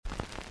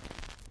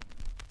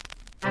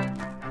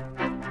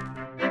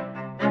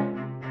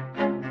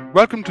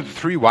Welcome to the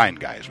Three Wine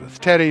Guys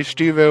with Terry,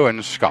 Steve-O,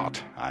 and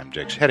Scott. I'm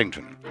Jex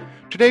Headington.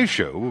 Today's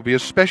show will be a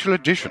special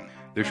edition.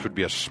 This would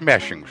be a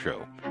smashing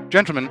show.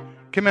 Gentlemen,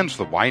 commence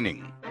the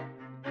whining.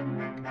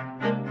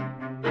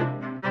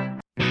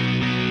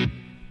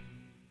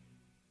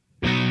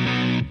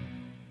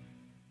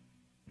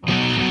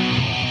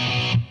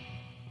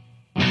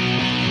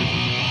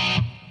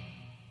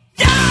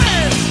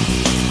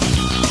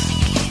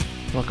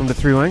 Welcome to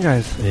Three Wine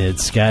Guys.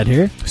 It's Scott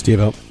here.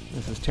 Steve-O.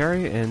 This is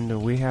Terry,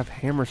 and we have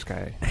Hammer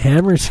Sky.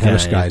 Hammer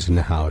Sky's in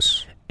the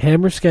house.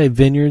 Hammer Sky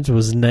Vineyards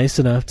was nice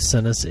enough to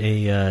send us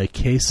a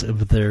case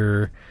of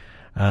their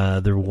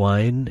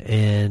wine,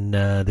 and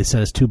they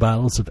sent us 2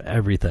 bottles of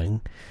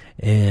everything.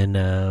 And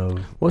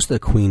what's the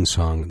Queen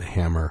song? The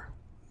Hammer.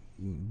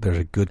 There's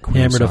a good Queen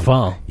Hammer song. to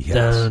Fall.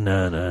 Yes.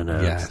 No.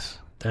 Yes.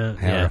 Hammer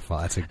yeah. to Fall.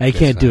 That's a I good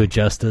can't do song. it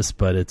justice,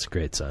 but it's a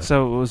great song.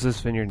 So, was this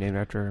vineyard named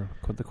after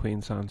the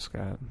Queen song,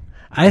 Scott?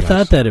 I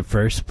thought that at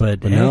first,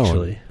 but no,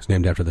 actually, it's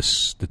named after the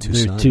two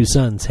sons. 2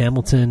 sons,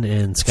 Hamilton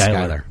and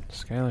Schuyler.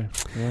 Schuyler.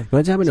 Yeah.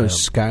 What happened to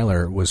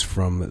Schuyler was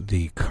from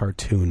the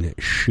cartoon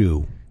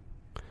Shoe.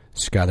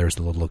 Schuyler is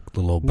the little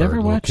bird, Never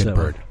little watched kid that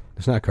bird. one.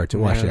 It's not a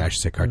cartoon. Well, actually, I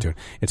should say cartoon.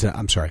 It's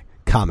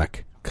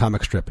comic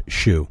strip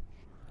Shoe.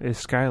 Is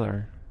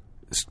Schuyler?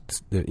 It's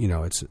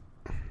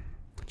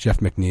Jeff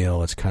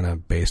McNeil. It's kind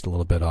of based a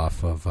little bit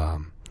off of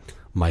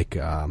Mike.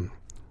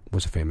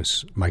 Was a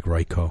famous Mike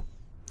Royko.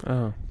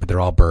 Oh, But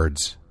they're all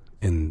birds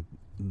in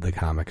the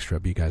comic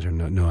strip. You guys are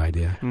no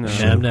idea. no.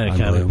 Yeah, I'm not a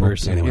comic Unbelievable.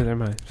 person. Anyway, Neither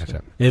am I. that's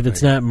it. If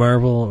it's not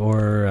Marvel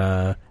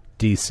or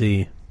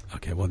DC,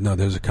 Okay, well, no,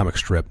 there's a comic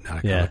strip,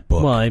 not a yeah. comic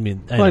book. Well, I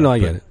mean, I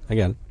get it.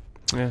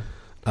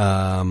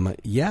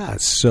 Yeah.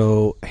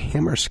 So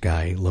Hammer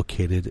Sky,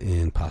 located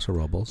in Paso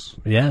Robles.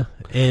 Yeah,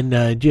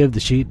 and do you have the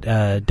sheet?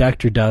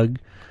 Dr. Doug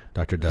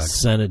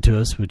sent it to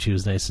us, which he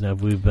was nice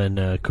enough. We've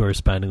been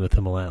corresponding with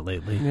him a lot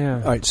lately. Yeah.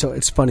 All right, so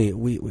it's funny.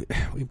 We've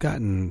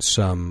gotten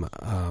some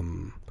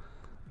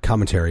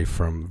commentary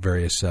from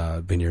various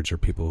vineyards or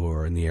people who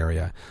are in the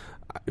area,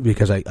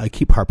 because I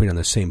keep harping on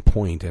the same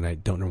point, and I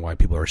don't know why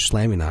people are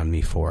slamming on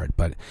me for it.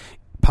 But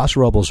Paso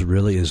Robles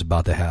really is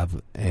about the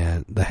haves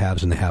and the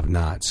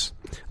have-nots.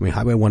 I mean,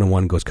 Highway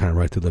 101 goes kind of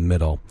right through the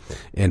middle,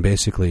 and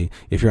basically,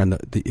 if you're on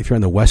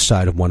the west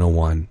side of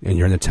 101 and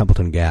you're in the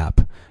Templeton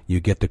Gap, you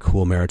get the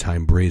cool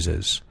maritime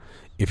breezes.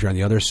 If you're on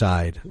the other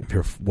side, if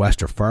you're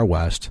west or far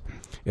west,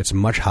 it's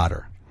much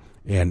hotter,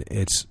 and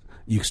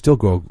you still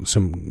grow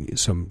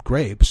some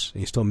grapes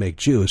and you still make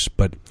juice,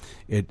 but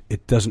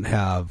it doesn't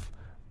have.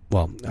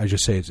 Well, I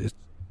just say it's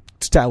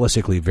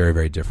stylistically very,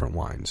 very different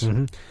wines,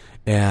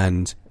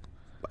 and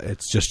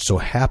it just so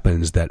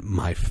happens that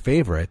my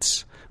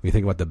favorites, when you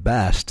think about the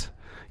best,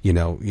 you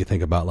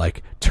think about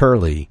like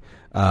Turley,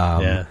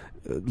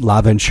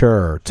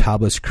 L'Aventure,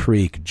 Tablas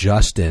Creek,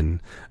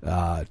 Justin,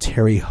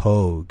 Terry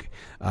Hogue,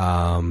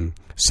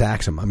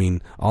 Saxum. I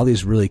mean, all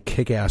these really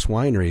kick-ass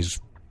wineries,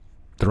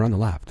 they're on the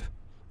left.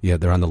 Yeah,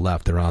 they're on the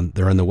left. They're on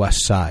the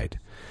west side.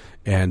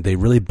 And they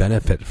really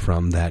benefit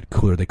from that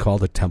cooler. They call it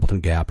the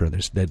Templeton Gap. Or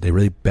they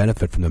really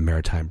benefit from the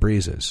maritime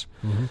breezes.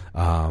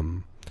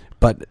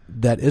 But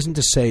that isn't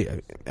to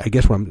say. I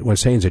guess what I'm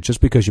saying is that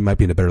just because you might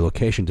be in a better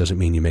location doesn't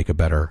mean you make a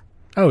better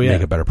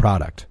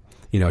product.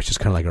 It's just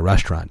kind of like a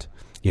restaurant.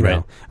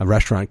 A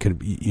restaurant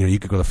could you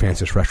could go to the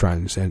fanciest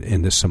restaurants and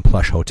in some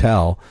plush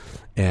hotel,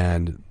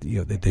 and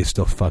they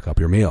still fuck up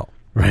your meal.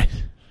 Right.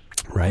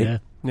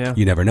 Yeah.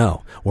 You never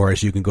know.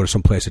 Whereas you can go to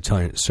some place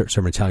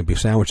serve Italian beef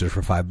sandwiches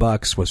for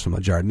 $5 with some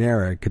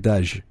Giardiniera,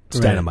 Cadege, it's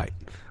dynamite.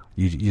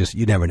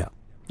 You never know.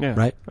 Yeah.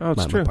 Right? Oh,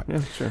 it's true.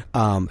 Yeah, sure.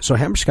 So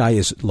Hammer Sky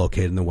is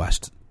located in the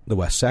west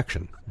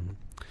section.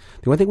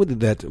 The one thing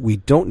that we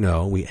don't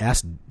know, we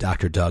asked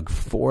Dr. Doug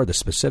for this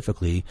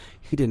specifically.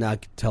 He did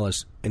not tell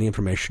us any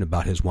information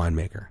about his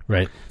winemaker.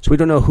 Right. So we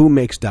don't know who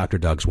makes Dr.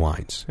 Doug's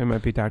wines. It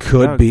might be Dr.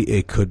 Doug.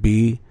 It could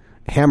be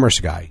Hammer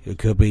Sky. It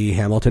could be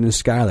Hamilton and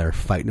Schuyler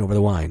fighting over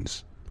the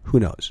wines. Who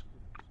knows?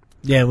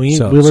 Yeah, we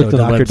looked at the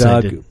Dr.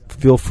 website. Doug,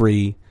 feel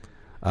free.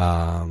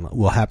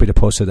 We're happy to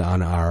post it on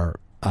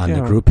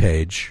the group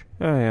page.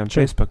 Oh, yeah, on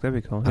Facebook.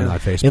 That'd be cool. On our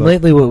Facebook. And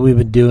lately what we've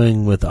been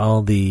doing with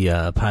all the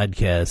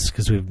podcasts,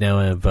 because we now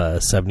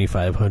have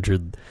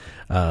 7,500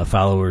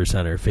 followers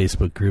on our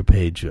Facebook group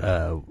page,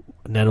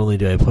 not only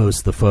do I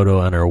post the photo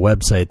on our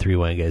website,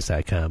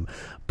 threewineguys.com,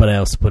 but I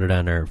also put it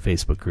on our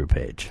Facebook group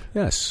page.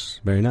 Yes,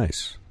 very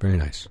nice. Very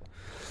nice.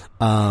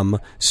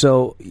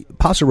 So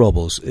Paso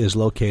Robles is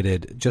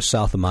located just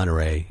south of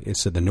Monterey.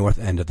 It's at the north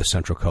end of the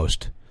Central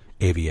Coast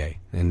AVA.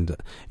 And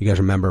you guys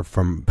remember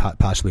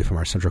possibly from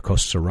our Central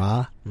Coast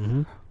Syrah,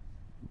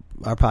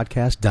 our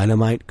podcast,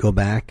 Dynamite, go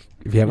back.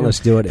 If you haven't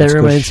listened to it, that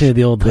reminds me of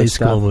the old high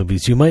school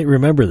movies. You might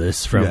remember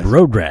this from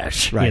Road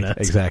Rash. Right,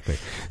 exactly.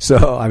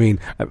 So, I mean,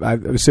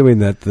 I'm assuming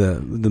that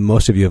the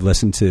most of you have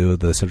listened to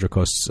the Central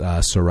Coast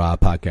Syrah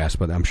podcast,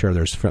 but I'm sure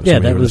there's some of you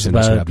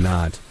listeners who have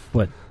not.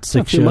 What,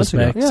 6 shows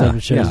back, 7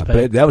 shows back?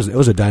 But it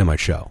was a dynamite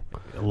show.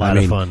 A lot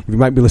of fun. You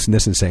might be listening to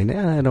this and saying,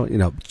 I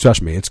don't,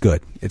 trust me, it's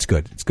good. It's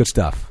good. It's good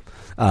stuff.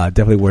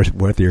 Definitely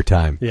worth your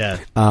time. Yeah.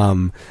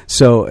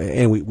 So,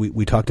 and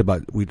we talked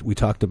about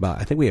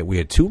I think we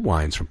had 2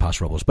 wines from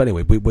Paso Robles, but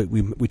anyway,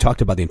 we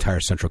talked about the entire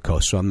Central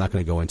Coast. So I'm not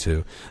going to go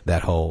into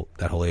that whole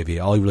AV.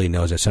 All you really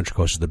know is that Central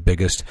Coast is the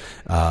biggest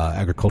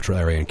agricultural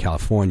area in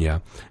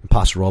California. And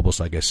Paso Robles,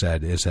 like I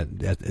said, is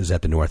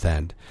at the north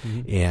end.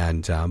 Mm-hmm.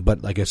 And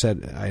but like I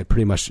said, I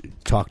pretty much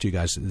talked to you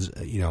guys,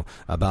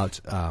 about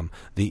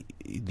the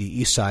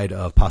east side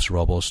of Paso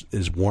Robles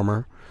is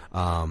warmer.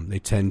 They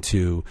tend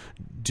to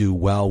do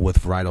well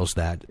with varietals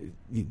that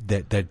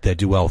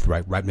do well with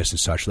ripeness and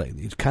such. Like,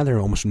 it's kind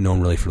of almost known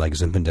really for like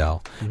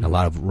Zinfandel and a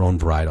lot of Rhone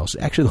varietals.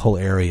 Actually, the whole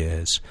area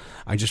is.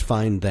 I just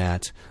find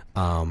that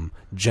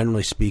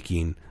generally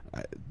speaking,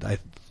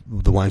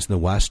 the wines in the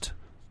West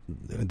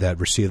that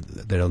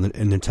are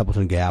in the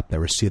Templeton Gap that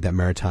receive that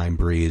maritime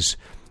breeze,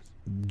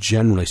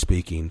 generally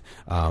speaking,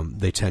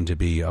 they tend to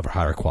be of a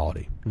higher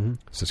quality. Mm-hmm.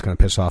 So it's going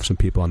to piss off some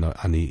people on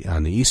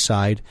the east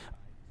side.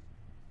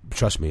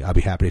 Trust me, I'll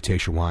be happy to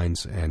taste your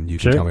wines, and you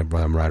can tell me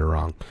whether I'm right or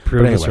wrong.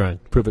 Prove it's right.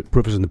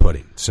 Proof is in the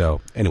pudding.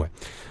 So anyway,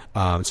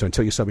 so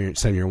until you send me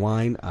your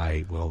wine,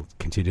 I will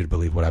continue to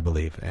believe what I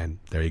believe, and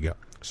there you go.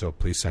 So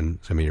please send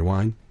me your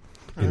wine.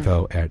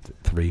 Info at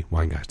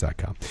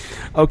 3wineguys.com.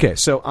 Okay,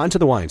 so on to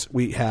the wines.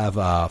 We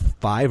have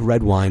 5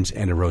 red wines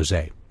and a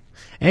rosé.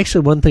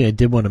 Actually, one thing I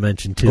did want to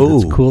mention, too,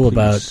 that's cool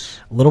about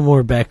a little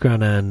more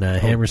background on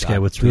Hammer Sky.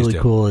 What's really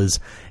cool is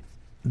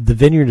the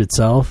vineyard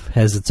itself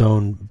has its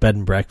own bed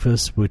and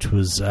breakfast, which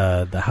was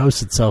the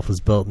house itself was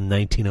built in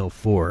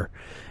 1904.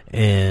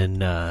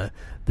 And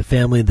the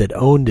family that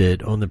owned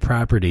the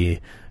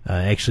property,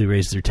 actually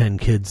raised their 10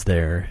 kids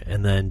there.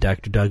 And then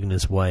Dr. Doug and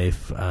his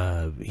wife,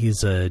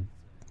 he's a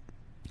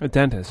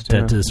dentist.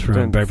 Dentist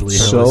from Beverly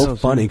Hills. So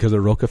funny because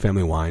the Roca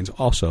family wines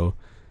also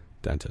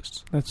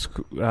dentists. That's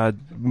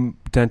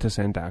dentist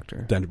and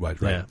doctor. Right.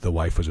 Yeah. The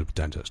wife was a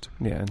dentist.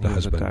 Yeah, and the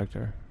husband was a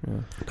doctor.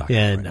 Yeah,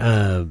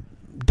 and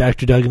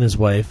Dr. Doug and his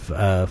wife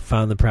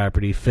found the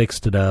property,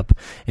 fixed it up,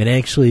 and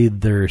actually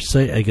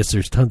I guess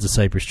there's tons of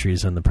cypress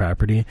trees on the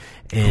property.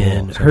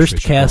 And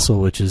Hearst Castle,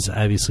 which is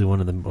obviously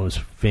one of the most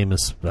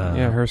famous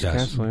Hearst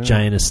Castle,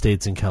 giant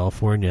estates in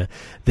California,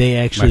 they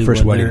actually... My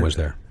first wedding was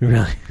there.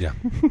 Really? Yeah,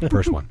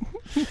 first one.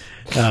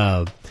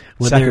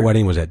 Second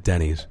wedding was at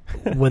Denny's.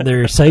 When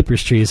their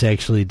cypress trees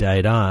actually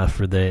died off,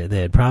 or they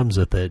had problems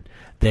with it,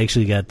 they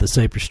actually got the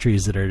cypress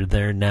trees that are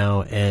there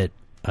now at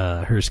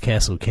Hearst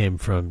Castle came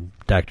from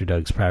Dr.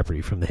 Doug's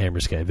property from the Hammer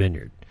Sky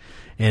Vineyard.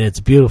 And it's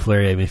a beautiful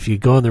area. I mean, if you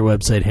go on their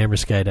website,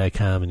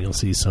 hammersky.com, and you'll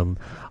see some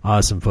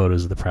awesome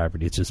photos of the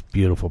property. It's just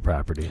beautiful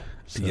property.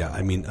 So. Yeah,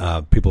 I mean,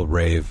 people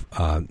rave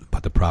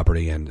about the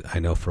property, and I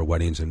know for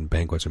weddings and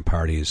banquets and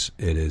parties,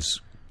 it is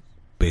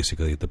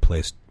basically the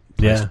place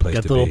got to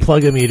the little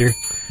plug-o-meter.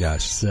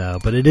 Yes. So,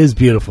 but it is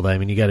beautiful. I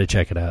mean, you got to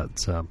check it out.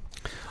 So.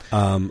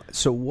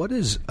 So what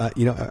is,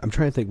 I'm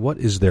trying to think, what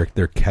is their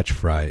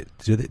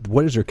catchphrase?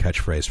 What is their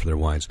catchphrase for their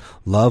wines?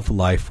 Love,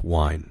 life,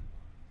 wine.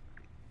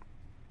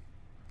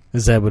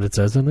 Is that what it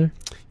says in there?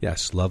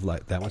 Yes, love,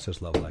 life. That one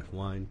says love, life,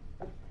 wine.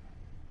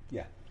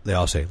 Yeah. They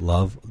all say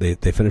love. They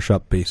finish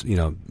up,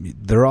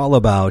 they're all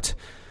about,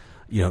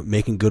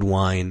 making good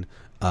wine,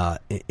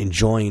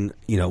 enjoying,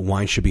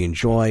 wine should be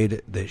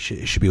enjoyed. It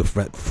should be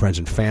with friends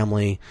and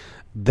family.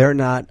 They're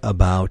not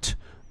about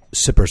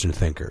sippers and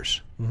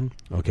thinkers.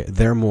 Mm-hmm. Okay,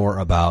 they're more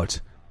about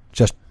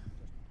just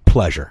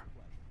pleasure.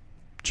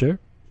 Sure.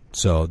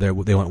 So they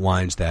want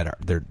wines that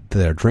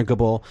are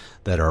drinkable,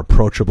 that are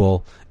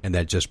approachable, and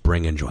that just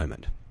bring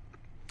enjoyment.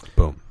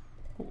 Boom.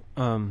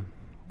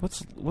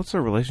 What's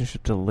their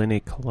relationship to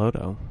Linné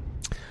Colodo?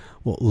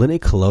 Well, Linné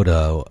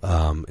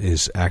Colodo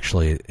is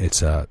actually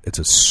it's a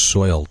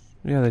soil.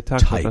 Yeah, they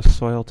talk about the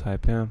soil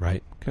type. Yeah.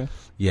 Right. Okay.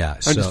 Yeah.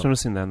 I'm just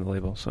noticing that on the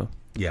label. So.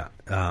 Yeah.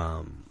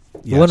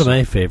 Yes. One of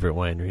my favorite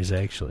wineries,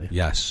 actually.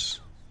 Yes.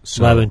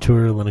 So,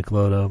 L'Aventura, Linné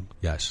Colodo.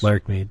 Yes.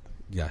 Larkmead.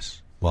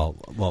 Yes. Well,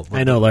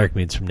 I know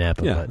Larkmead's from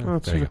Napa. Yeah.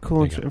 But it's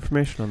cool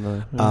information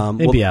on the.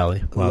 Maybe Alley.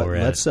 While we're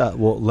at it.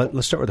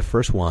 Let's start with the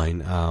first wine,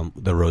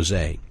 the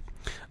rosé.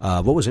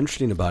 What was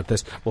interesting about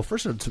this? Well,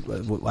 first,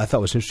 what I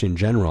thought was interesting in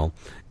general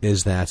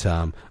is that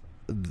a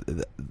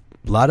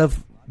lot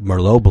of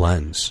Merlot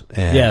blends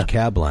and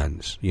Cab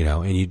blends,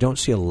 and you don't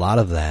see a lot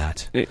of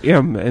that.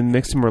 And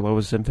mixed Merlot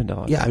with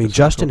Zinfandel. Yeah, I mean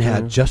Justin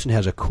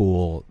has a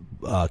cool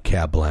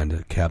Cab blend,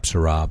 a Cab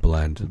Syrah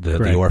blend,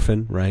 the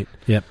Orphan, right?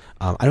 Yep.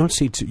 I don't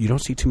see you don't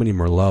see too many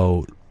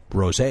Merlot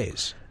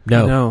rosés.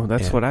 No,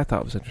 that's what I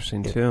thought was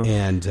interesting too.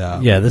 And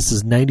this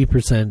is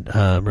 90%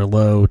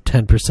 Merlot,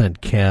 10%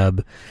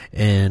 Cab,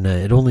 and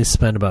it only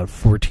spent about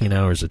 14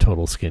 hours of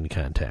total skin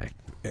contact.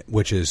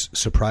 Which is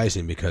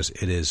surprising because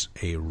it is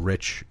a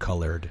rich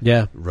colored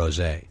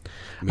rosé.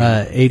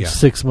 Aged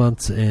 6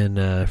 months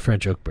in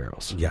French oak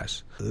barrels.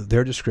 Yes,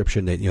 their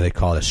description they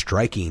call it a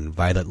striking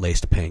violet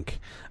laced pink.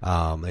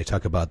 They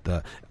talk about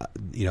the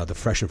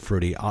fresh and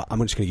fruity. I'm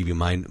just going to give you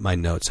my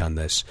notes on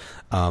this.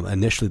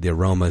 Initially, the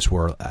aromas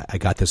were I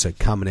got this a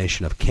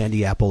combination of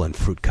candy apple and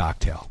fruit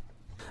cocktail.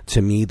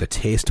 To me, the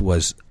taste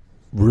was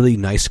really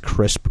nice,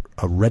 crisp,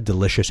 a red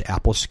delicious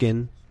apple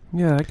skin.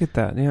 Yeah, I get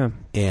that. Yeah,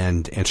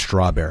 and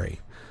strawberry.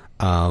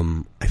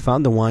 I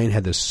found the wine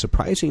had this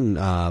surprising,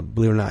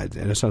 believe it or not,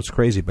 and it sounds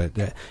crazy, but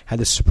had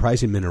this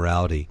surprising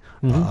minerality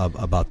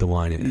about the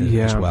wine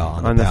as well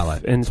on the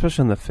palate, and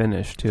especially on the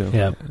finish too.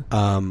 Yeah.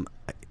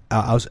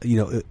 I was,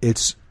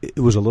 it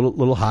was a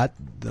little hot.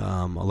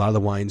 A lot of the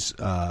wines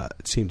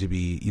seem to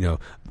be,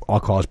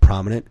 alcohol is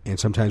prominent, and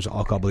sometimes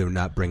alcohol, believe it or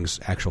not, brings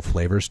actual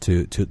flavors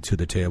to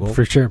the table.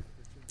 For sure.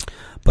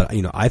 But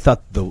I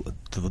thought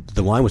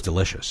the wine was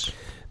delicious.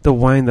 The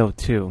wine, though,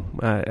 too.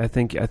 I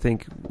think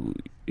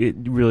it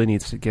really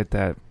needs to get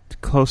that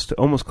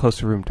almost close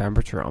to room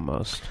temperature,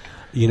 almost.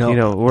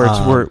 Where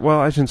it's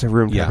well, I shouldn't say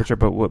room temperature,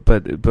 but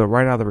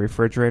right out of the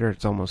refrigerator,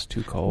 it's almost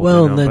too cold.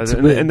 Well,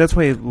 and that's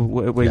why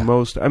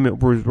most. I mean,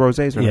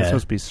 rosés are not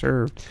supposed to be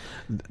served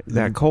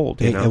that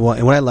cold. And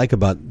what I like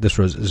about this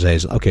rosé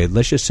is, okay,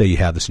 let's just say you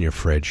have this in your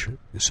fridge,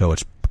 so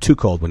it's too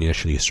cold when you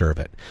initially serve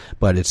it,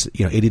 but it's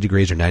 80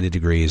 degrees or 90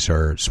 degrees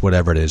or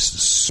whatever it is,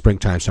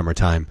 springtime,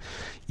 summertime.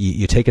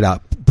 You take it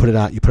out, put it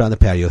on the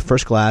patio. The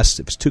first glass,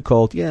 if it's too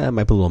cold, it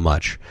might be a little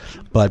much.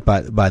 But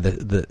by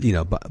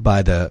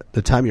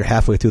the time you're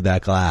halfway through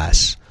that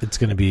glass, it's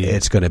going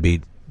to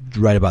be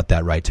right about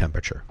that right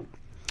temperature.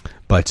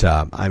 But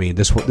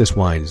this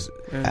wine is.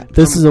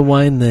 This is a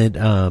wine that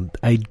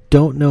I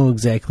don't know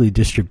exactly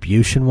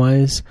distribution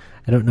wise.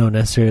 I don't know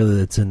necessarily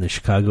that it's in the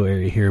Chicago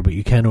area here, but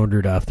you can order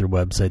it off their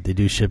website. They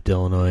do ship to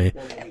Illinois,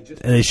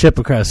 and they ship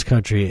across the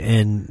country.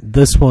 And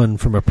this one,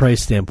 from a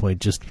price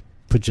standpoint, just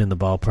put you in the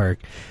ballpark.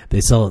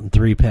 They sell it in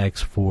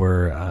 3-packs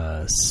for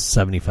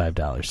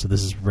 $75. So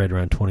this is right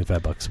around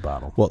 $25 a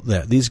bottle. Well,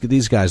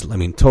 these guys,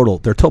 their total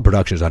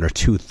production is under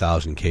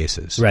 2,000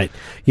 cases. Right.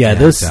 Yeah.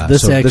 This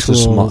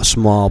is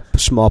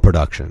small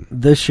production.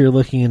 This you're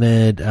looking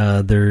at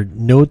their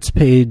notes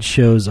page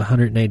shows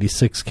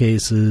 196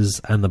 cases.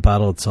 On the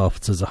bottle itself,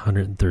 it says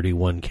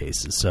 131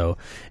 cases. So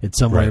it's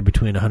somewhere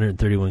between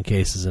 131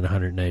 cases and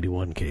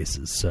 191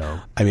 cases. So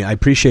I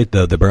appreciate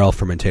the barrel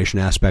fermentation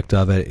aspect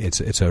of it.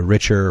 It's a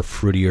richer,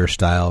 fruitier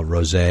style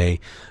rosé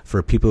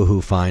for people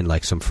who find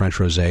like some French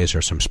rosés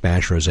or some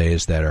Spanish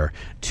rosés that are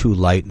too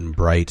light and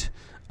bright,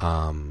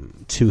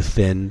 too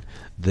thin.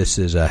 This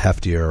is a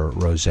heftier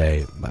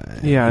rosé.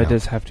 It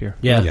is heftier.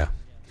 Yeah.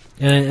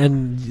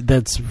 And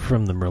that's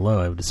from the Merlot,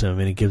 I would assume.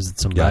 It gives it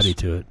some body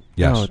to it.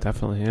 Yes. Oh,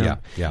 definitely. Yeah.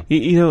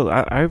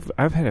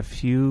 I've had a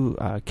few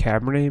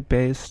Cabernet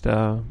based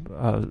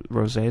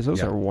rosés.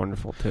 Those are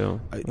wonderful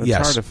too. It's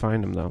hard to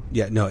find them though.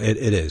 Yeah, no, it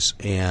is.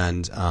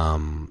 And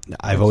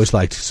I've always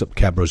liked some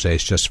Cab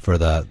rosés just for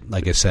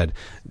like I said,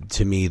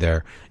 to me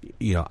they're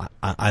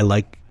I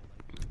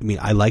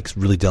like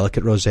really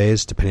delicate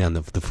rosés depending on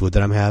the food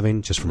that I'm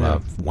having, just from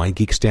a wine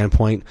geek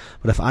standpoint.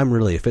 But if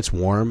it's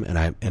warm and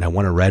I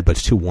want a red, but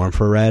it's too warm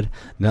for a red,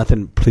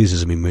 nothing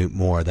pleases me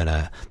more than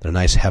a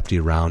nice hefty,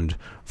 round,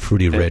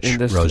 fruity, rich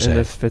rosé. And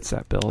this fits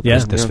that bill. Yeah,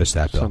 this fits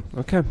that bill. So,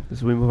 okay,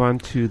 as we move on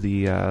to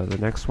the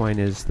next wine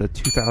is the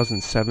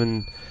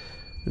 2007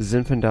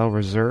 Zinfandel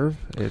Reserve.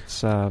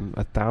 It's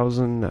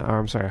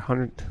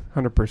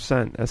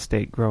 100%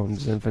 estate grown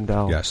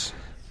Zinfandel. Yes.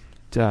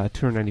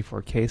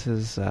 294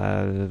 cases,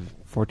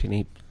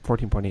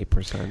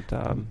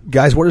 14.8%.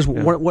 Guys, what are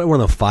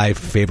the 5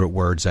 favorite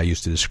words I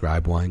used to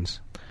describe wines?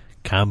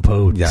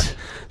 Compote. Yeah.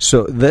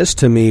 So this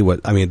to me,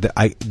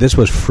 this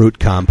was fruit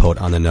compote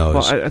on the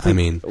nose.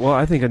 Well,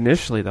 I think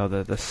initially though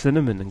the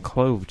cinnamon and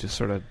clove just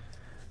sort of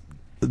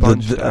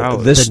bunched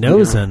out.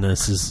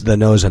 The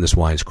nose on this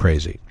wine is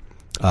crazy.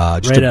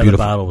 Just right out of the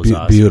bottle was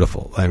awesome.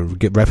 Beautiful.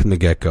 Right from the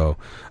get-go.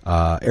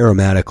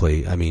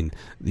 Aromatically,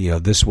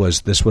 this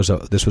was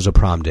a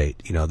prom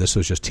date. This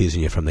was just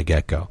teasing you from the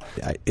get-go.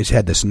 It's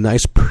had this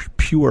nice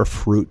pure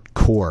fruit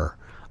core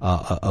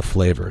of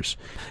flavors.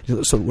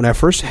 So when I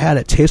first had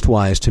it,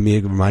 taste-wise, to me,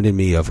 it reminded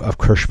me of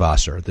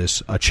Kirschwasser,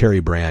 this cherry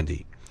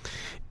brandy.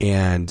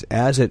 And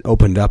as it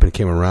opened up and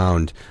came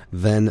around,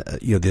 then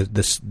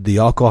the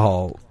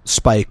alcohol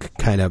spike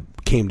kind of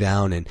came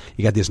down, and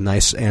you got these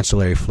nice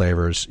ancillary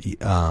flavors.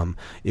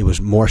 It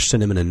was more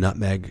cinnamon and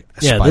nutmeg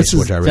spice,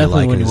 which I really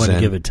like. When you want to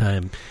give it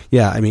time.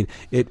 Yeah,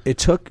 it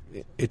took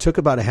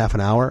about a half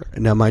an hour.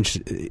 Now, mind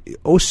you,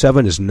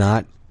 07 is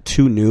not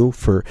too new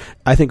for.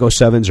 I think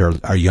 07s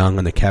are young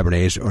on the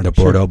Cabernets or the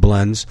Bordeaux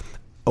blends.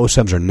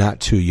 07s are not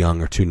too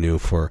young or too new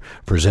for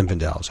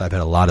Zinfandels. I've had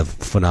a lot of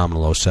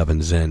phenomenal 07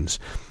 Zins,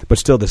 but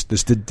still, this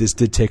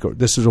did take.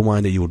 This is a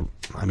wine that you would.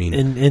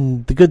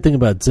 And the good thing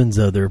about Zins,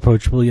 though, they're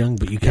approachable young,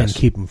 but you can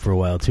keep them for a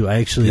while too. I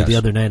actually the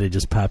other night I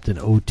just popped in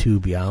 02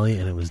 Bialy,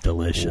 and it was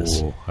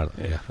delicious.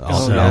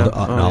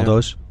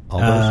 Naldo's.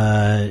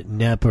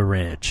 Napa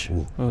Ranch.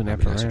 Oh,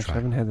 Napa Ranch. I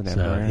haven't had the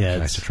Napa Ranch. Yeah,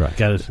 nice to try.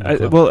 Got it.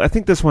 I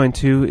think this wine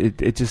too.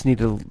 It just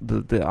needed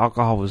the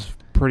alcohol was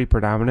pretty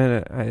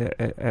predominant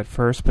at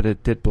first, but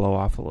it did blow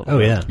off a little. Oh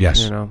bit, yeah,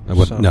 yes. No,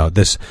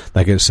 this,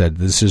 like I said,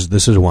 this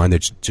is a wine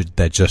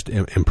that just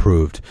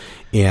improved,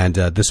 and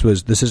this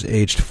is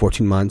aged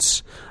 14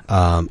 months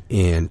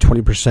in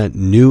 20%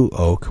 new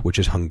oak, which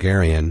is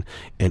Hungarian,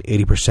 and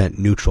 80%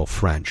 neutral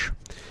French.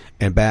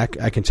 And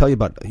back, I can tell you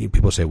about,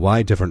 people say,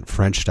 why different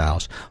French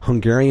styles?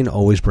 Hungarian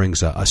always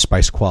brings a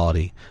spice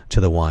quality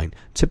to the wine.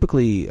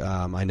 Typically,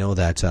 I know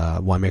that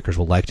winemakers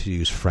will like to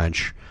use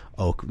French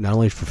oak, not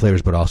only for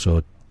flavors, but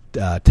also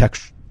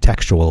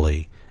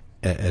textually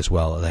as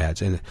well.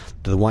 And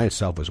the wine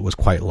itself was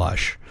quite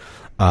lush.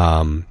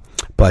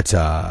 But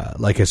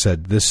like I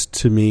said, this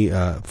to me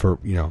for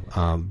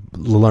a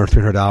little under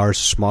 $300,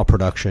 small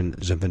production,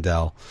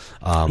 Zinfandel.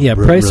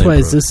 Price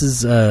wise, this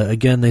is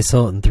again they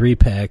sell it in 3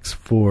 packs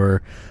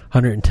for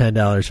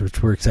 $110,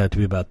 which works out to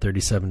be about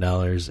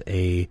 $37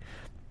 a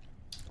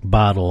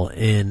bottle.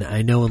 And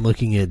I know in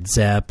looking at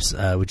Zapp's,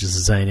 which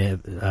is a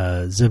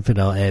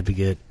Zinfandel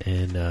advocate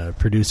and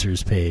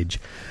producers page,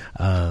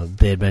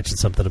 they had mentioned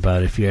something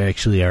about if you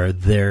actually are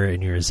there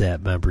and you're a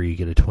Zapp member, you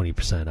get a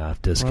 20%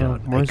 off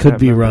discount. I could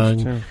be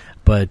wrong, too.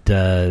 But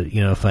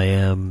if I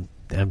am,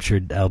 I'm sure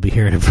I'll be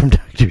hearing it from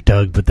Dr.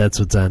 Doug, but that's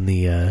what's on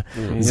the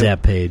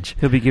Zapp page.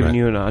 He'll be giving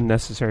you an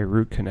unnecessary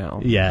root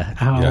canal. Yeah.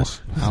 Ow. Yes.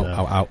 So.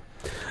 Ow.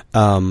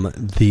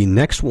 The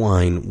next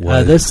wine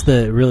was this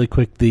the really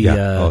quick with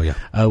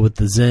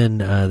the Zin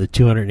the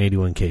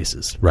 281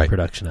 cases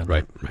production on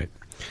right.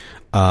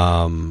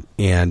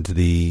 And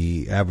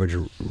the average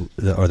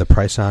or the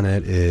price on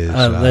it is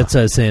that's what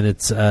I was saying.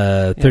 It's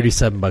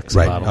 $37 a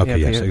bottle.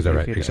 Okay,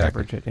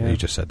 exactly. You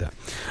just said that.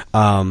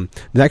 The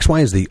next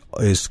wine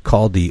is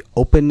called the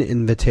Open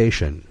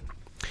Invitation.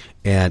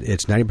 And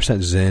it's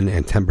 90% Zin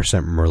and 10%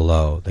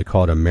 Merlot. They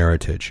call it a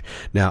Meritage.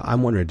 Now,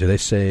 I'm wondering, do they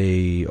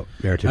say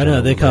Meritage? I know,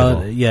 they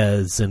call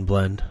it, Zin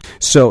blend.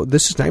 So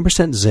this is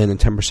 90% Zin and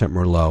 10%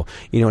 Merlot.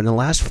 In the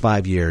last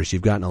 5 years,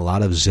 you've gotten a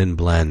lot of Zin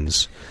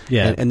blends.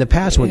 Yeah. And in the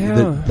past,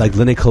 like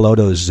Linne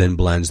Calodo's Zin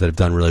blends that have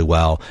done really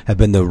well have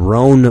been the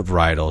Rhone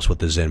varietals with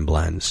the Zin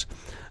blends.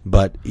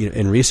 But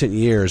in recent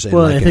years,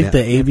 I think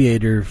the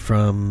Aviator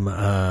from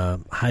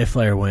High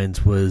Flyer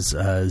Wines was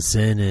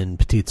Zin and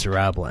Petite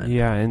Syrah blend.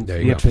 Yeah, and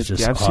I've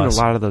seen a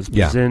lot of those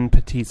Zin,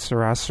 Petite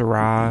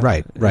Syrah,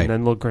 right, and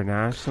then little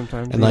Grenache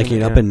sometimes. And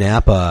up in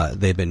Napa,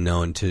 they've been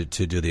known to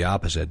do the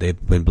opposite.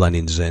 They've been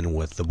blending Zin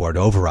with the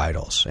Bordeaux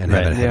varietals and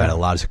have had a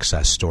lot of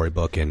success.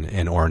 Storybook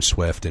and Orange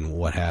Swift and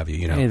what have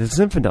you. Hey, the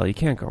Zinfandel, you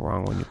can't go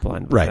wrong when you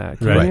blend with that,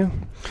 can you?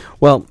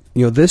 Well,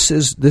 this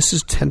is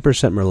 10%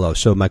 Merlot.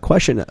 So my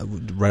question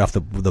right off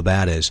the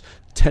bat is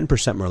 10%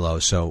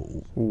 Merlot.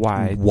 So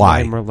why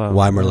Merlot?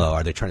 Why Merlot?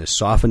 Are they trying to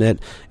soften it?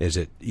 Is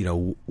it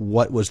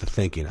what was the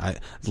thinking?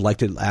 I'd like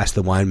to ask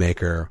the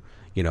winemaker.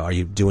 Are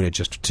you doing it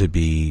just to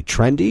be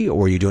trendy,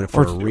 or are you doing it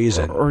for a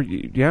reason? Or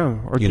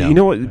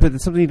what? But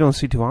it's something you don't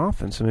see too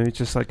often. So maybe it's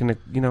just like an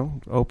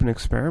open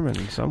experiment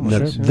in some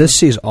ways. This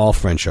sees all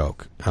French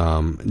oak,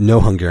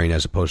 no Hungarian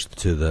as opposed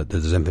to the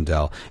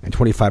Zinfandel, and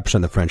 25%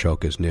 of the French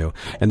oak is new.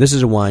 And this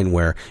is a wine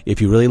where if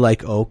you really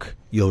like oak,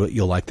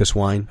 you'll like this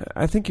wine.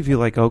 I think if you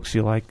like oaks,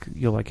 you'll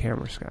like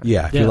Hammerscotch.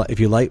 Yeah, if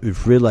you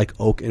really like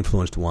oak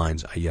influenced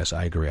wines, yes,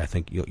 I agree. I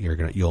think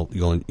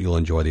you'll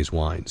enjoy these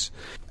wines.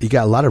 You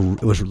got a lot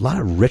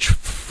of rich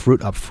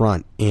fruit up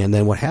front, and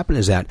then what happened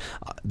is that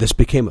this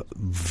became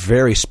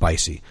very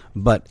spicy.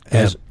 But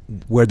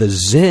where the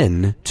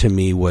Zin to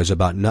me was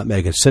about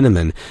nutmeg and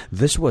cinnamon,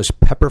 this was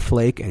pepper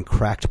flake and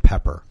cracked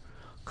pepper,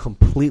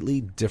 completely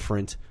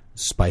different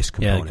spice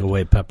component. Yeah, like a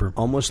white pepper,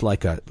 almost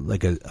like a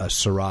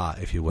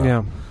Syrah, if you will.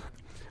 Yeah.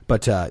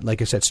 But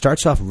like I said,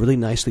 starts off really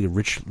nicely,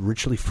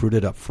 richly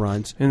fruited up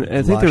front. And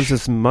I think there's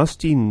this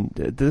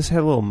this had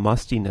a little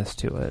mustiness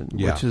to it,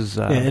 which is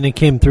and it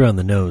came through on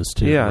the nose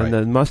too. Yeah, and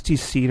the musty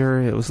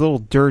cedar. It was a little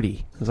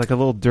dirty. It was like a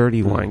little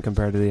dirty wine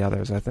compared to the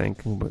others, I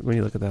think. When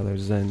you look at the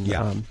others, and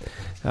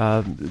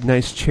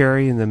nice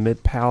cherry in the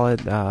mid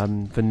palate,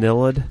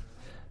 vanillid.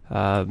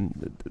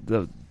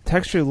 The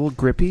texture a little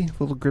grippy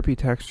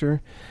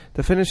texture.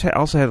 The finish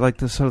also had like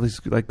this sort of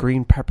these like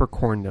green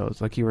peppercorn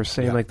nose, like you were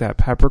saying, like that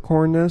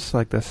peppercornness,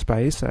 like the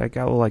spice. I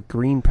got a little like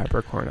green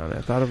peppercorn on it.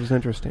 I thought it was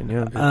interesting.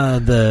 Yeah.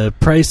 The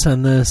price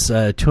on this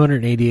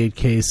 288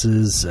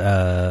 cases,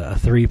 a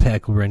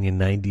 3-pack will run you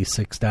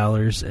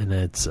 $96, and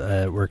it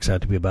works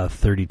out to be about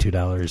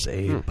 $32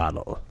 a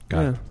bottle.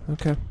 Got it.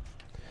 Okay.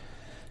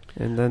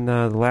 And then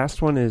the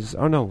last one is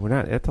we're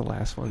not at the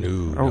last one.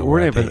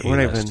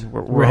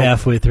 We're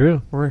halfway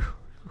through. Right.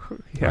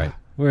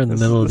 We're in the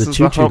middle of the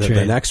choo-choo train.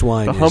 The next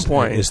wine the hump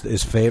wine is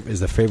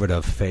the favorite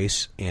of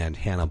Face and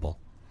Hannibal.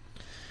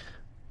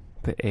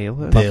 The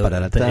A-list? The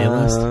A-list. The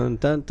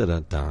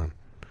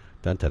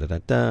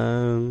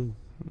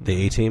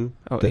A-Team.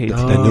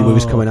 The new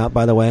movie's coming out,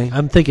 by the way.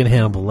 I'm thinking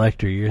Hannibal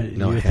Lecter. You're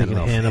thinking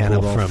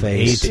Hannibal from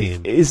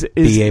A-Team. Is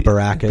B.A.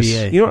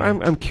 Baracus.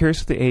 I'm curious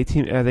with the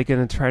A-Team. Are they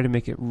going to try to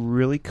make it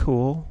really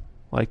cool?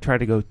 Like try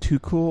to go too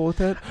cool with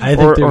it? I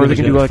think they're going to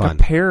do like a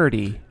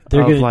parody.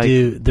 They're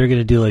going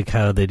to do like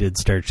how they did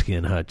Starsky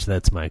and Hutch.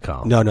 That's my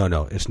call. No.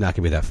 It's not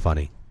going to be that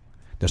funny.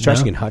 The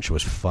Starsky and Hutch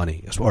was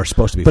funny, or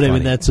supposed to be funny. But I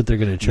mean, that's what they're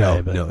going to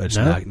try. No, it's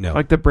not. No.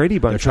 Like the Brady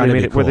Bunch. They're trying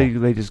to be cool. Where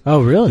they just...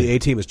 Oh, really? The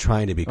A-Team is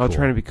trying to be cool. Oh,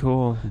 trying to be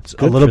cool. It's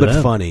a little bit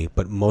funny,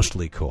 but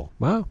mostly cool.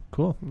 Wow,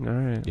 cool. All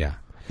right. Yeah.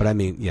 But I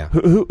mean, yeah.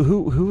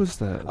 Who was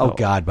that? Oh,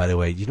 God, by the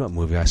way, you know what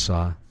movie I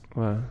saw?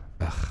 What?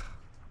 Ugh.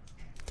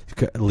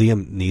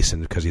 Liam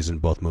Neeson, because he's in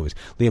both movies.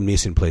 Liam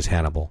Neeson plays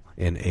Hannibal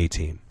in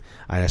A-Team.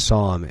 And I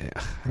saw him.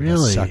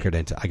 Really? I got suckered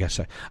into. I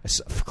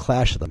saw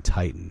Clash of the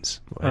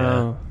Titans.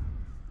 Wow.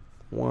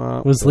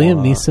 Was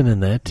Liam Neeson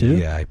in that too?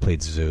 Yeah, he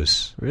played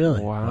Zeus.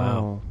 Really?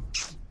 Wow.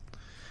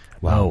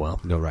 Oh well.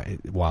 No, right.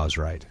 Wow's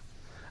right.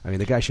 I mean,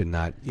 the guy should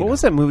not. What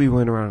was that movie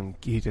went around?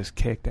 He just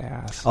kicked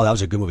ass. Oh, that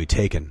was a good movie.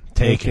 Taken.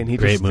 He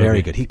great just movie.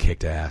 Very good. He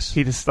kicked ass.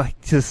 He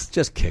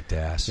just kicked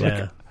ass.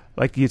 Yeah.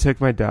 Like you took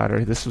my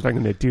daughter. This is what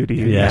I'm going to do to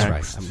you. Yeah.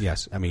 next. That's right.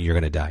 Yes. I mean, you're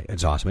going to die.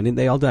 It's awesome. And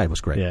they all died. It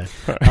was great. Yeah.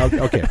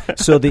 Okay.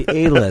 So the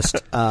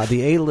A-list.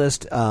 The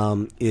A-list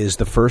is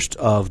the first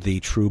of the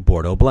true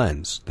Bordeaux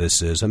blends.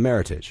 This is a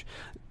Meritage.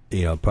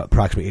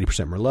 Approximately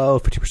 80%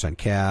 Merlot, 50%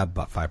 Cab,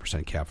 about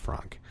 5% Cab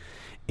Franc.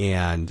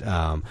 And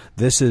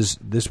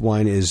this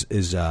wine is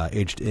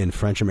aged in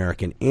French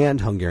American and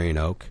Hungarian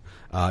oak,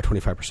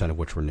 25% of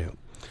which were new.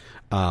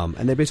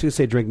 And they basically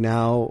say drink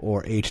now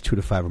or age 2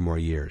 to 5 or more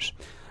years.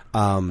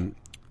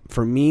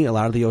 For me, a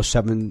lot of the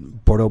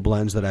 07 Bordeaux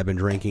blends that I've been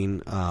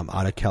drinking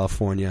out of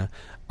California,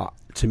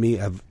 to me,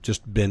 have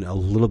just been a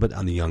little bit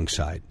on the young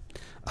side.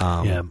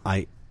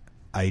 I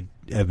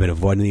have been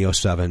avoiding the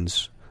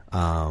 07s.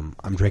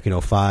 I'm drinking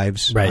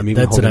 05s. Right, I'm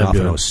even that's what holding I'm off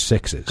doing. on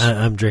 06s.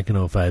 I'm drinking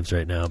 05s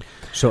right now.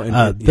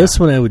 So this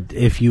one, I would,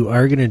 if you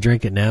are going to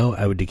drink it now,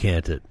 I would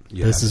decant it.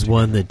 Yeah, this is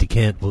one that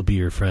decant will be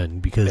your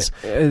friend because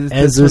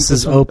This this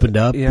has one- opened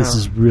up, yeah. this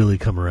has really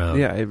come around.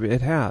 Yeah,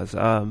 it has.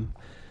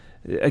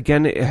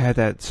 Again, it had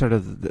that sort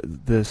of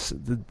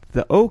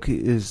the oak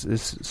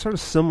is sort of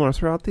similar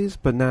throughout these,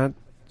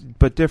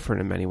 but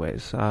different in many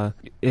ways.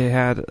 It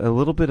had a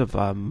little bit of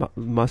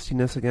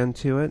mustiness again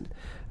to it,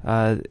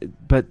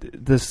 but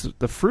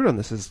the fruit on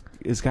this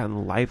is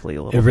gotten lively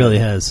a little. It really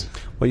has.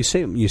 Well,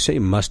 you say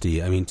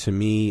musty. I mean, to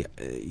me,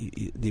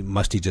 the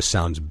musty just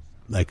sounds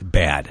like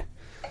bad.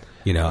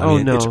 No.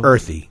 It's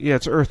earthy. Yeah,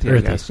 it's earthy.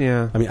 Earthy. I guess.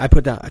 Yeah. I mean, I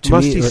put down to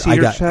Musty me.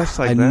 cedar chest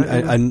like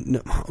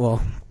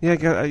that.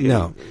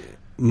 No,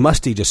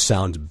 musty just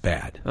sounds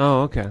bad.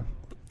 Oh, okay.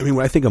 I mean,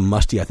 when I think of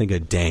musty, I think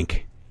of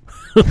dank.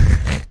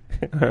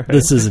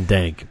 This isn't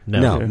dank.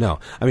 No.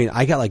 I mean,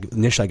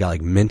 initially I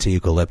got mint and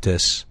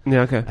eucalyptus.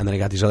 Yeah, okay. And then I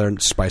got these other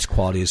spice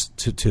qualities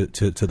to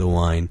the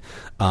wine.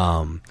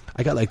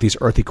 I got these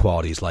earthy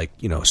qualities,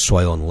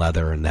 soil and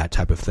leather and that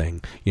type of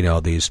thing.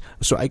 These.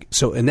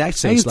 So in that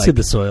sense, I can see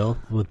the soil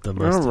with the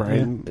mustard. All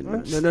right.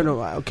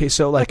 No. Okay,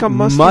 so Like a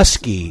musky-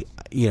 musky.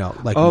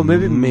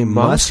 Maybe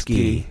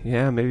musky.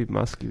 Yeah, maybe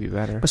musky be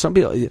better. But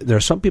there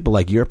are some people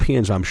like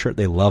Europeans. I'm sure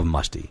they love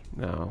musty.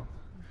 No.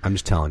 I'm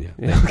just telling you.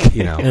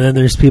 Yeah. And then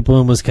there's people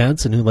in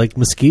Wisconsin who like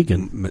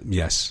Muskegon.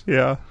 Yes.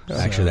 Yeah.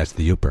 Actually, that's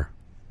the Yooper.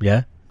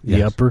 Yeah. The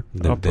Yes. upper.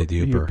 The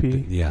Yooper.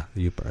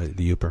 UP.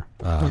 The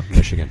Yooper.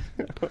 Michigan.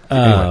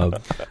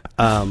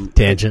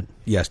 Tangent.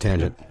 Yes,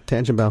 tangent.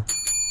 Tangent bell.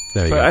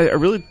 There you But go. I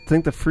really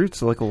think the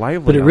fruit's lively.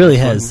 But it on really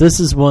this has. one. This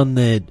is one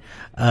that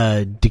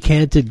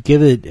decanted.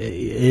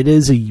 It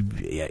is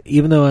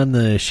even though on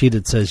the sheet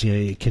it says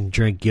you can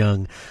drink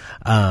young.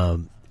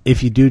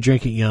 If you do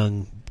drink it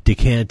young,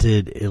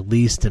 decanted at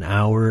least an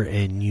hour,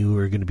 and you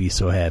are going to be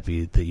so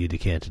happy that you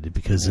decanted it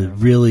because it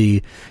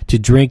really to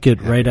drink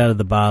it right out of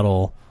the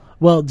bottle.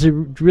 Well, to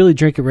really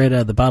drink it right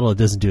out of the bottle, it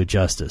doesn't do it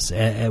justice.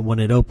 When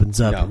it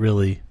opens up, No. it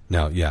really.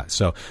 No, yeah.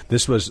 So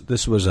this was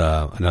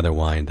another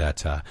wine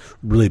that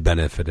really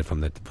benefited from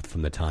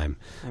the time.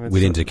 It's We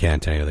didn't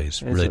decant any of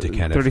these. Really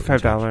decanted.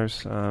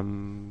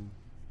 $35.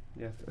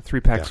 Yeah,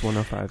 3-pack's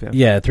 $105. Yeah.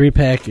 Yeah,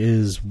 3-pack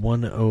is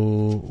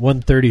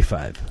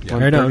 $135. Yeah.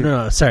 Or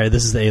no. Sorry,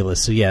 this is the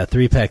A-list. So yeah,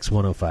 3-pack's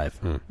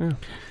 $105. Yeah.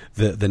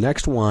 The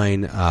next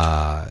wine,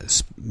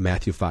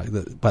 Matthew Fox.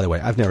 By the way,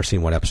 I've never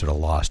seen one episode of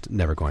Lost.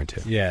 Never going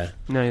to. Yeah.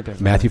 No, you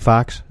didn't. Matthew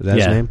Fox. Is that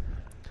his name?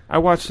 I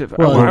watched it.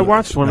 Well, I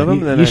watched one of them.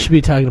 Then You should be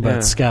talking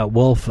about Scott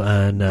Wolf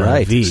on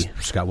Right. V.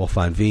 Scott Wolf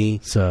on V.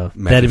 So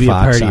Matthew that'd be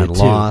Fox a party on of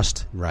two,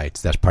 Lost. Right.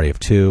 That's party of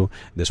 2.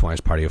 This one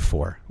is party of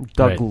 4.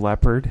 Doug Right.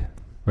 Leopard.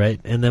 right?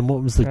 And then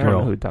what was the I don't know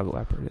girl? who Doug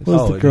Leopard is.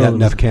 What was the girl?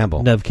 Nev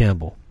Campbell. Nev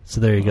Campbell. So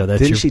there you go. That's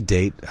Didn't your she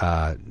date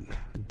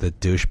the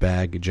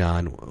douchebag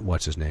John?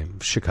 What's his name?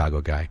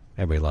 Chicago guy.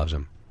 Everybody loves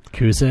him.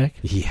 Cusack.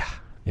 Yeah.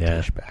 Yeah.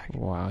 Douchebag.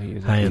 Wow,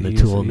 he's High in the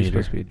he's- tool he's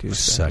meter. supposed to be a douchebag,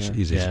 Such yeah.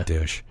 he's a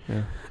douche.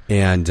 Yeah.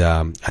 And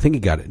I think he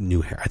got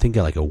new hair. I think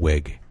he got a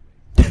wig.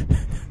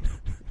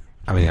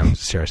 I mean, I'm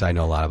serious. I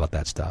know a lot about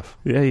that stuff.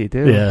 Yeah, you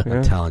do. Yeah.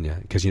 I'm telling you,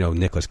 because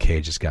Nicolas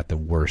Cage has got the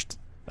worst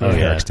hair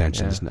yeah.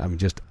 extensions. Yeah. I mean,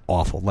 just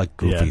awful, like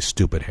goofy, Yeah.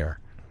 stupid hair.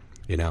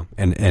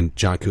 And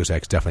John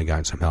Cusack's definitely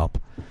gotten some help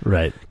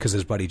right. because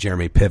his buddy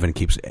Jeremy Piven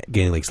keeps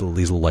getting these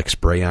little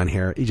spray on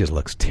hair. He just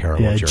looks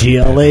terrible. Yeah. Jeremy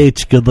Piven.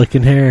 GLH. Good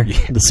looking hair.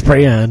 The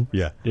spray on.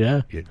 Yeah.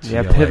 Yeah. Yeah,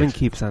 GLH. Piven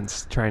keeps on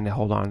trying to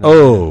hold on. To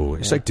Oh, that.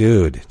 it's Yeah. like,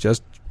 dude,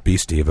 just be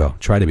Steve-O.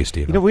 Try to be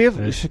Steve-O. We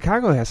have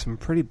Chicago has some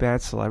pretty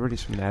bad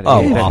celebrities from that.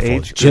 Oh, age, that awful.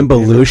 age Jim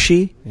group,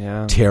 Belushi,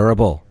 Yeah.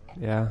 terrible.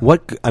 Yeah.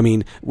 What? I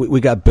mean,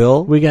 we got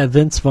Bill. We got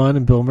Vince Vaughn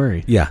and Bill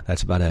Murray. Yeah,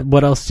 that's about it.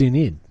 What else do you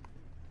need?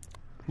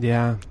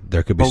 Yeah.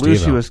 There could be Belushi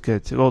Steve-O. was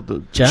good too. Well,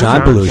 John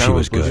John Belushi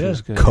was Belushi good.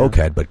 was good,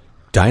 Cokehead, but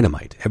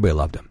dynamite. Everybody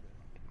loved him.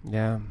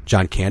 Yeah.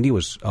 John Candy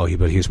was he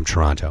was from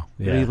Toronto.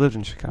 Yeah, he lived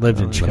in Chicago. Lived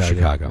in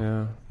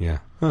Chicago. Yeah.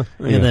 Huh.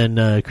 And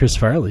then Chris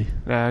Farley.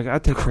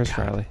 I'd take Chris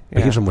Farley. Yeah.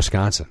 He was from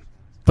Wisconsin,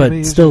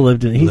 but still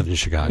lived in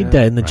Chicago. He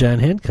died in the John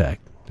Hancock.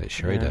 He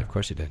did. Of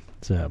course he did.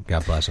 So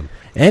God bless him.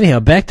 Anyhow,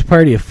 back to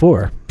Party of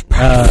Four.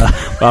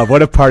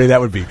 What a party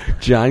that would be!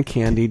 John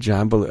Candy,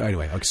 John Belushi.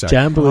 Anyway, sorry.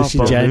 John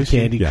Belushi, John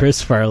Candy,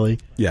 Chris Farley.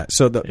 Yeah.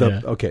 So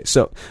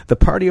So the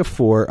Party of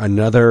Four,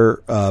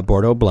 another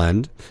Bordeaux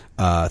blend,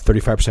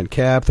 35%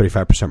 Cab,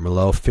 35%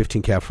 Merlot,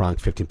 15 Cab Franc,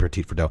 15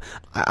 Petit Verdot.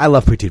 I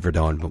love Petit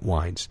Verdot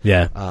wines.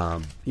 Yeah.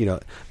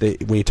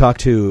 When you talk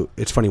to,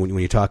 it's funny when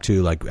you talk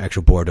to like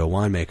actual Bordeaux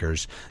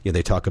winemakers,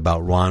 they talk about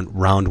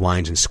round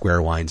wines and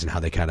square wines and how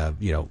they kind of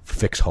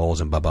fix holes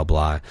and blah blah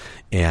blah.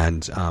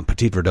 And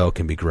Petit Verdot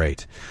can be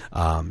great.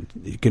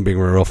 It can bring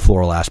a real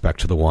floral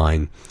aspect to the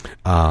wine,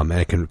 and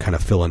it can kind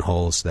of fill in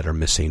holes that are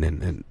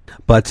missing.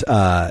 But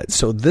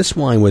so this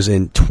wine was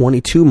in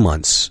 22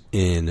 months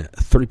in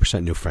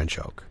 30% new French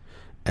oak.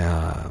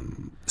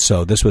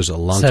 So this was a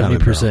long time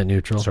ago. 70%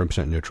 neutral.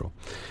 70% neutral.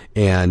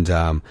 And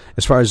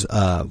as far as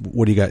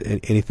what do you got?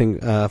 Anything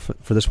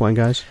for this wine,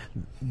 guys?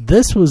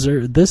 This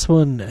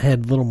one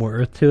had a little more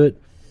earth to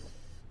it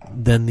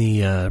than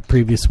the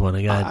previous one.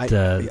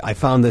 I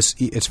found this.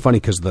 It's funny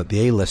because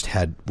the A list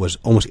was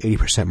almost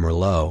 80%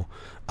 Merlot.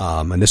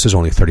 And this is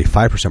only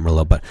 35%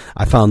 Merlot, but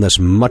I found this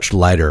much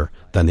lighter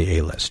than the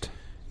A list.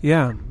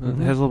 Yeah, it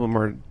has a little bit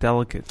more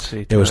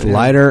delicacy to it. It was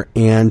lighter,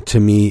 and to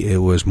me, it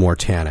was more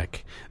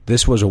tannic.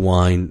 This was a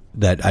wine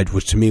that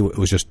to me, it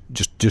was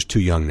just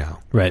too young now.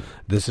 Right.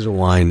 This is a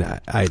wine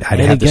I'd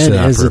have to sit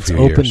on for a few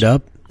years.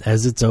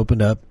 As it's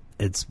opened up,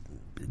 this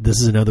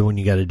is another one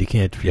you got to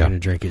decant if you're going to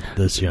drink it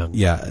this young.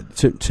 Yeah.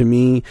 To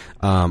me,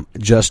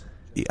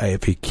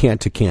 if you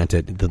can't decant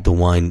it, the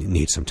wine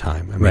needs some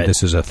time. I mean,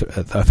 This is a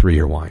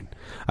 3-year wine.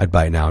 I'd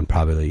buy it now and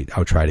I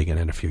would try it again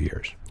in a few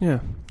years.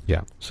 Yeah.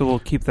 Yeah. So we'll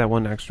keep that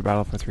one extra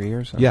bottle for 3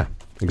 years? Yeah,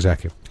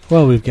 exactly.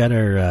 Well, we've got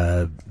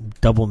our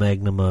double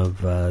magnum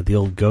of the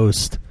Old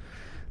Ghost.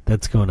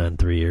 That's going on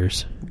 3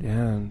 years. Yeah,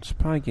 and it's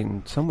probably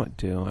getting somewhat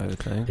due, I would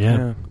think.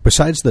 Yeah.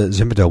 Besides the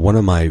Zinfandel, one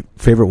of my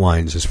favorite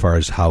wines as far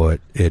as how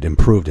it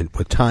improved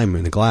with time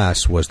in the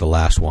glass was the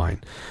last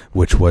wine,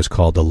 which was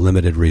called the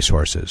Limited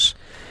Resources.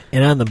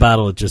 And on the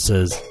bottle it just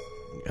says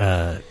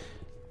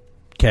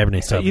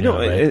Cabernet Sauvignon,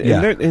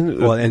 right?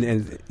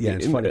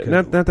 It's funny.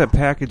 Not that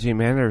packaging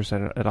matters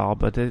at all,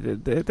 but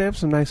they have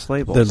some nice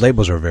labels. The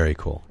labels are very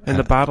cool. And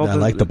the bottle... I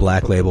like the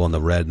black label and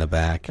the red in the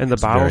back. And the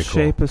bottle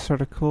shape is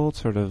sort of cool.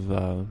 It's sort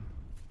of...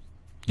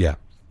 yeah.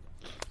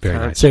 Very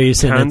nice. So you're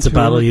saying that's a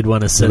bottle you'd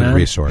want to sit on?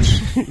 Resource.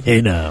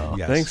 Hey, no.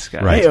 Yes. Thanks,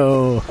 guys. Right.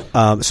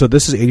 So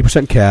this is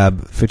 80%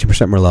 Cab,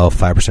 15% Merlot,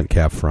 5%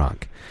 Cab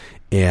Franc.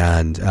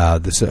 And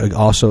this is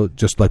also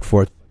just like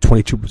for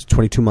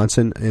 22 months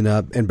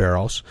in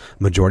barrels.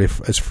 Majority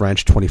is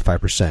French,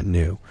 25%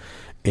 new,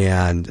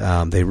 and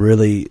they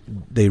really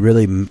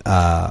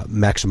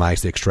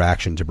maximize the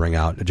extraction to bring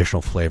out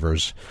additional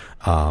flavors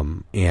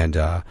and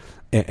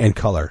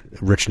color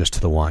richness to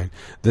the wine.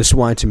 This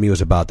wine to me was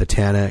about the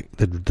tannic,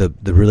 the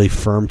really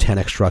firm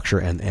tannic structure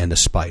and the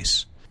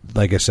spice.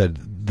 Like I said,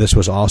 this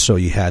was also,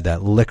 you had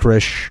that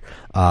licorice.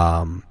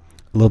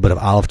 A little bit of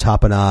olive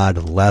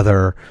tapenade,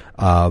 leather,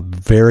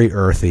 very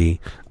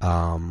earthy,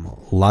 a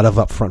lot of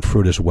upfront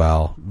fruit as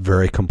well,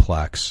 very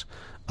complex.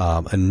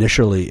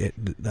 Initially,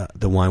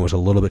 the wine was a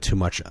little bit too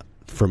much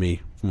for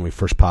me when we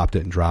first popped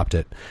it and dropped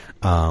it.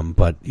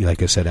 But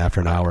like I said, after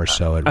an hour or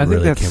so, I really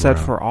think that's came said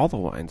around. for all the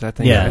wines. I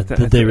think. Yeah,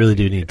 they really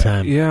do need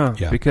time. Yeah,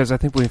 because I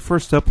think when we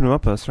first opened them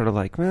up, I was sort of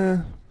like,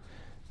 they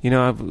need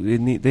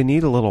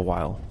a little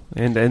while.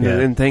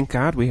 And thank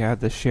God we had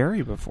the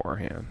sherry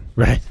beforehand.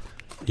 Right.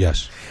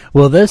 Yes.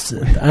 Well, this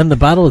on the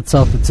bottle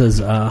itself it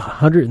says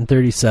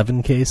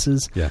 137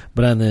 cases. Yeah.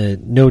 But on the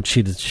note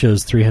sheet it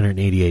shows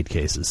 388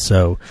 cases.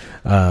 So,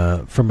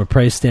 from a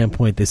price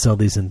standpoint, they sell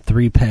these in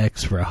 3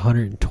 packs for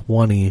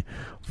 $120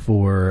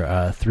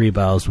 for 3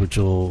 bottles, which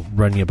will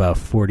run you about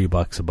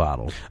 $40 a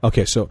bottle.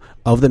 Okay, so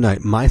of the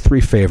night, my 3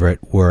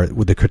 favorite were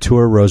with the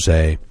Couture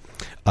Rosé,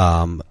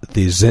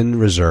 the Zin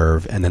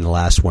Reserve, and then the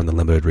last one, the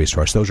Limited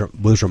Resource. Those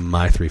are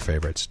my 3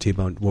 favorites.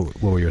 T-Bone, what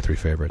were your 3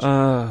 favorites?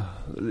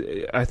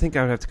 I think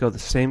I would have to go the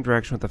same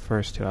direction with the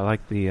first 2. I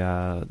like the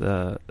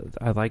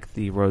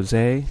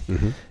Rosé.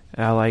 Mm-hmm.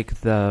 I like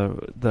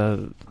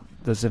the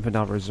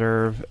Zinfandel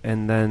Reserve,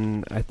 and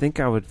then I think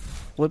I would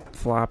flip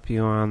flop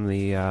you on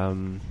the.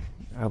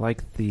 I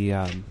like the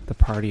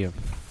Party of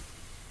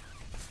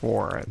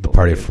 4. The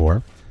Party of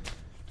 4.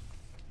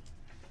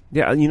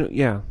 Yeah, you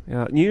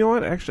know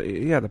what?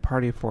 Actually, the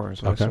Party of 4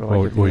 is what okay. I sort of like.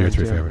 What were your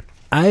 3 favorite?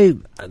 I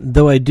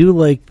do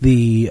like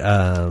the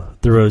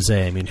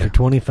rosé. I mean, for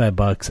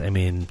 $25, I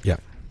mean,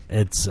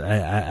 it's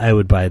I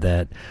would buy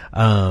that.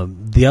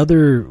 The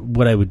other,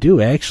 what I would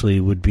do actually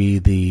would be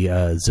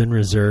the Zin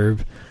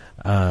Reserve,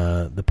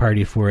 the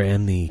Party 4,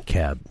 and the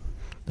Cab.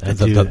 The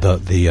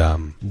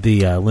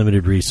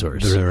Limited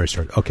Resource. The Limited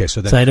Resource. Okay,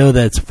 so I know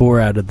that's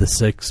 4 out of the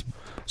 6.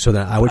 So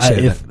then I would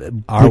say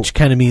which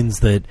kind of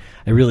means that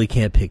I really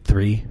can't pick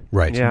 3.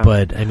 Right. Yeah.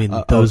 But, I mean,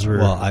 those were...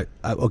 Well,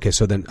 okay,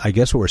 so then I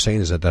guess what we're saying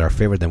is that our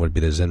favorite then would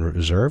be the Zen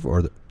Reserve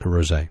or the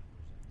Rosé?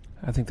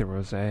 I think the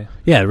Rosé.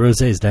 Yeah,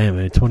 Rosé's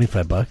diamond,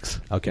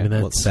 $25. Okay, I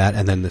mean, that,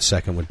 and then the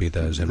second would be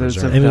the Zen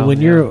Reserve. I mean,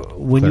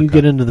 when you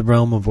get into the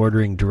realm of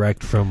ordering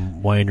direct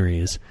from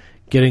wineries,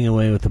 getting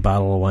away with a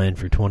bottle of wine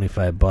for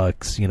 $25,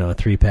 a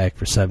 3-pack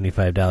for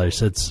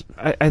 $75. It's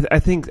I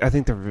think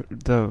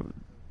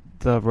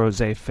the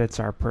rosé fits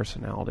our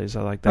personalities.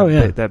 I like that. Oh,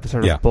 yeah. That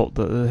sort of bold,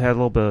 it had a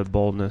little bit of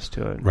boldness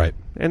to it, right?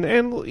 And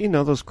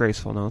those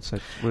graceful notes.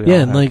 That we yeah,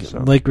 all and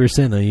have, like we were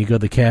saying though, you go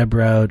the cab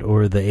route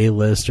or the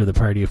A-list or the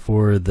Party of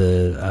 4,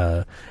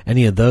 the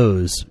any of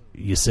those,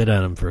 you sit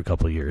on them for a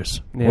couple of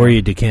years, or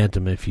you decant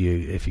them if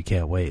you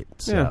can't wait.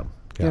 So,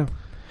 yeah.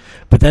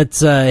 But that's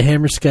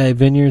Hammer Sky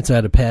Vineyards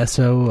out of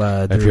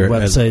Paso. Their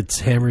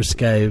website's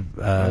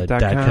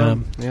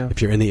hammersky.com. Yeah.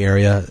 If you're in the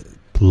area,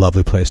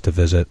 lovely place to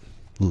visit.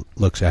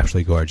 Looks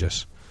absolutely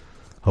gorgeous.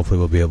 Hopefully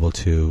we'll be able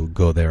to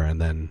go there and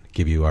then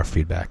give you our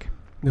feedback.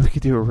 We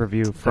could do a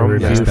review from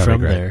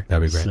there.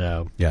 That'd be great.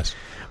 So. Yes.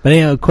 But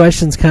anyhow,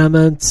 questions,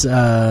 comments,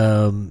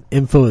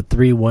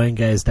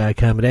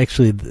 info@3wineguys.com. But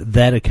actually,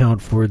 that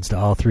account forwards to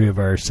all 3 of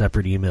our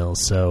separate emails.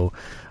 So,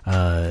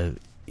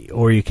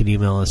 or you can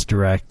email us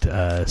direct,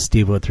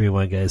 Steve at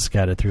 3wineguys,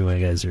 Scott at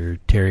 3wineguys, or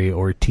Terry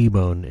or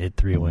T-Bone at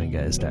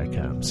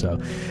 3wineguys.com. So,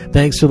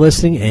 thanks for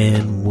listening,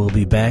 and we'll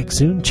be back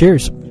soon.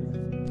 Cheers.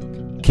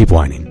 Keep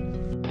whining.